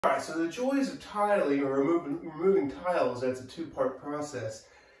All right, so the joys of tiling or removing tiles, that's a two-part process.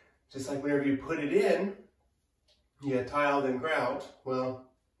 Just like whenever you put it in, you got tile, then grout. Well,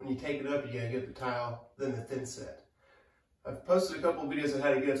 when you take it up, you gotta get the tile, then the thin set. I've posted a couple of videos on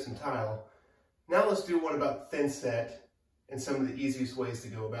how to get some tile. Now let's do one about thin set and some of the easiest ways to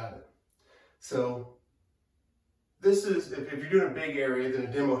go about it. So this is, if you're doing a big area, then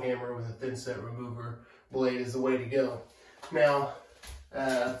a demo hammer with a thin set remover blade is the way to go. Now,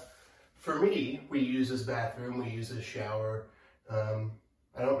 for me, we use this bathroom, we use this shower. I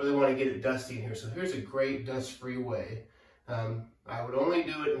don't really want to get it dusty in here, so here's a great dust-free way. I would only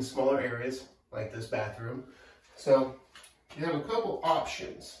do it in smaller areas, like this bathroom. So you have a couple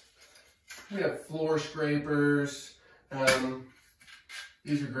options. We have floor scrapers.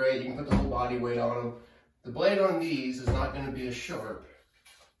 These are great. You can put the whole body weight on them. The blade on these is not going to be as sharp.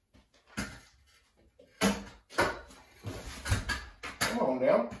 Come on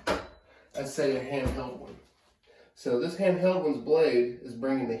now. I'd say a handheld one. So this handheld one's blade is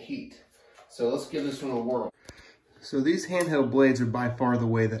bringing the heat. So let's give this one a whirl. So these handheld blades are by far the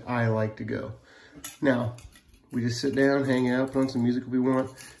way that I like to go. Now, we just sit down, hang out, put on some music if we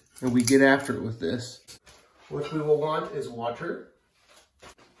want, and we get after it with this. What we will want is water,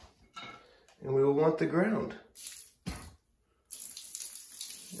 and we will want the ground. And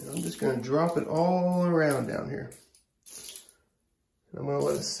I'm just going to drop it all around down here. And I'm going to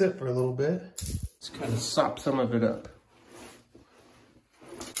let it sit for a little bit. Just kind of sop some of it up.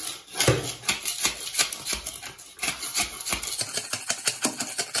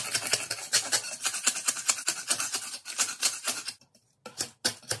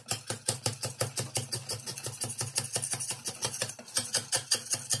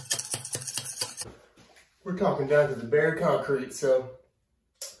 We're talking down to the bare concrete, so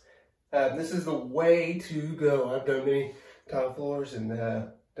this is the way to go. I've done many tile floors, and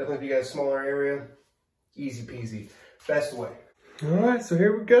definitely if you got a smaller area, easy peasy, best way. All right, so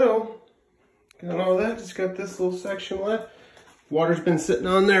here we go. Got all that, just got this little section left. Water's been sitting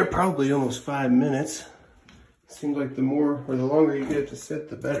on there probably almost 5 minutes. Seems like the more or the longer you get it to sit,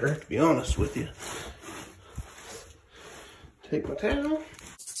 the better, to be honest with you. Take my towel.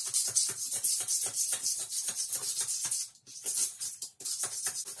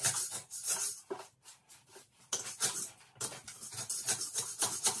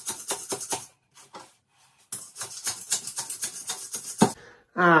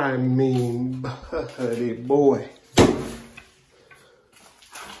 I mean, buddy boy. If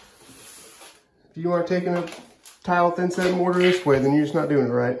you aren't taking a tile thinset mortar this way, then you're just not doing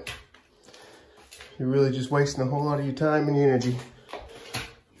it right. You're really just wasting a whole lot of your time and your energy.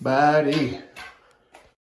 Buddy.